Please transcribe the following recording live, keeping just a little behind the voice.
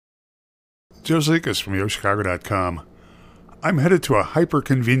Joe Zikas from YoChicago.com. I'm headed to a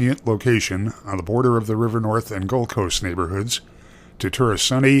hyper-convenient location on the border of the River North and Gold Coast neighborhoods to tour a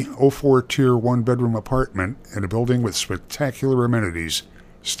sunny 04 Tier 1 bedroom apartment in a building with spectacular amenities,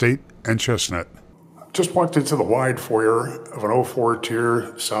 State and Chestnut. Just walked into the wide foyer of an 04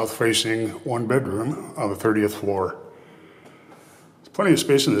 Tier south-facing one bedroom on the 30th floor. There's plenty of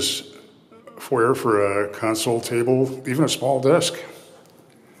space in this foyer for a console table, even a small desk.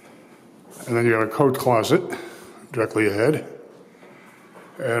 And then you have a coat closet directly ahead.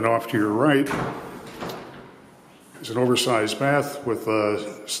 And off to your right is an oversized bath with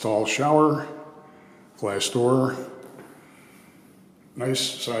a stall shower, glass door, nice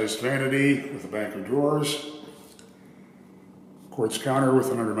sized vanity with a bank of drawers, quartz counter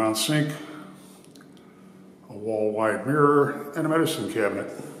with an undermount sink, a wall-wide mirror, and a medicine cabinet.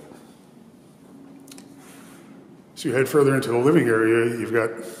 So you head further into the living area, you've got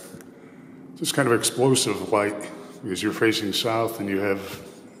this kind of explosive light because you're facing south and you have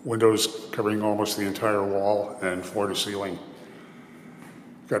windows covering almost the entire wall and floor to ceiling.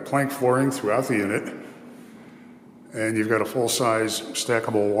 You've got plank flooring throughout the unit, and you've got a full-size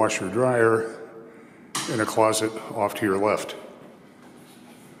stackable washer dryer in a closet off to your left.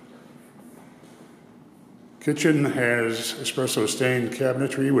 Kitchen has espresso stained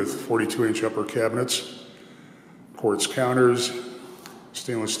cabinetry with 42-inch upper cabinets, quartz counters,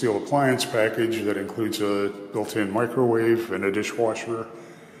 stainless steel appliance package that includes a built-in microwave and a dishwasher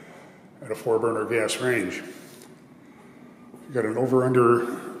and a 4-burner gas range. You've got an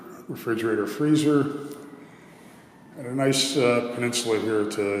over-under refrigerator freezer and a nice peninsula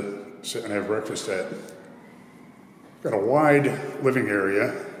here to sit and have breakfast at. You've got a wide living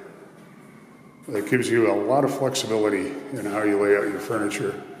area that gives you a lot of flexibility in how you lay out your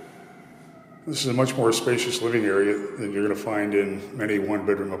furniture. This is a much more spacious living area than you're going to find in many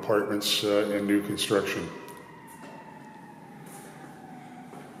one-bedroom apartments in new construction.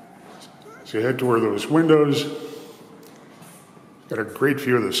 So you head toward those windows. Got a great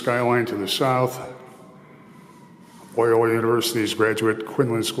view of the skyline to the south. Loyola University's graduate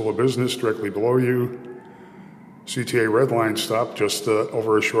Quinlan School of Business directly below you. CTA Red Line stop just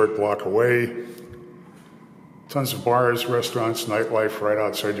over a short block away. Tons of bars, restaurants, nightlife right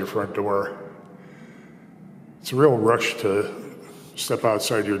outside your front door. It's a real rush to step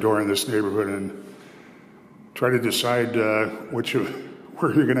outside your door in this neighborhood and try to decide where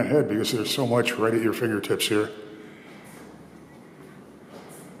you're going to head because there's so much right at your fingertips here.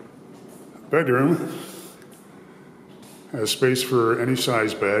 Bedroom has space for any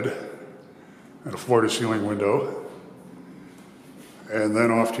size bed and a floor-to-ceiling window. And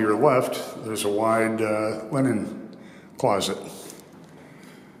then off to your left, there's a wide linen closet.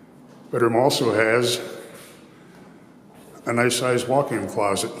 Bedroom also has a nice-sized walk-in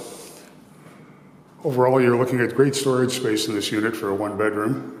closet. Overall, you're looking at great storage space in this unit for a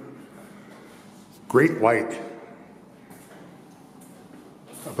one-bedroom. Great light.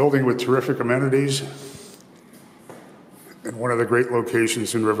 A building with terrific amenities and one of the great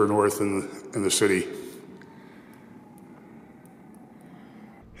locations in River North in the city.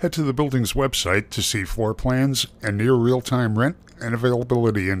 Head to the building's website to see floor plans and near real-time rent and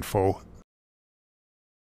availability info.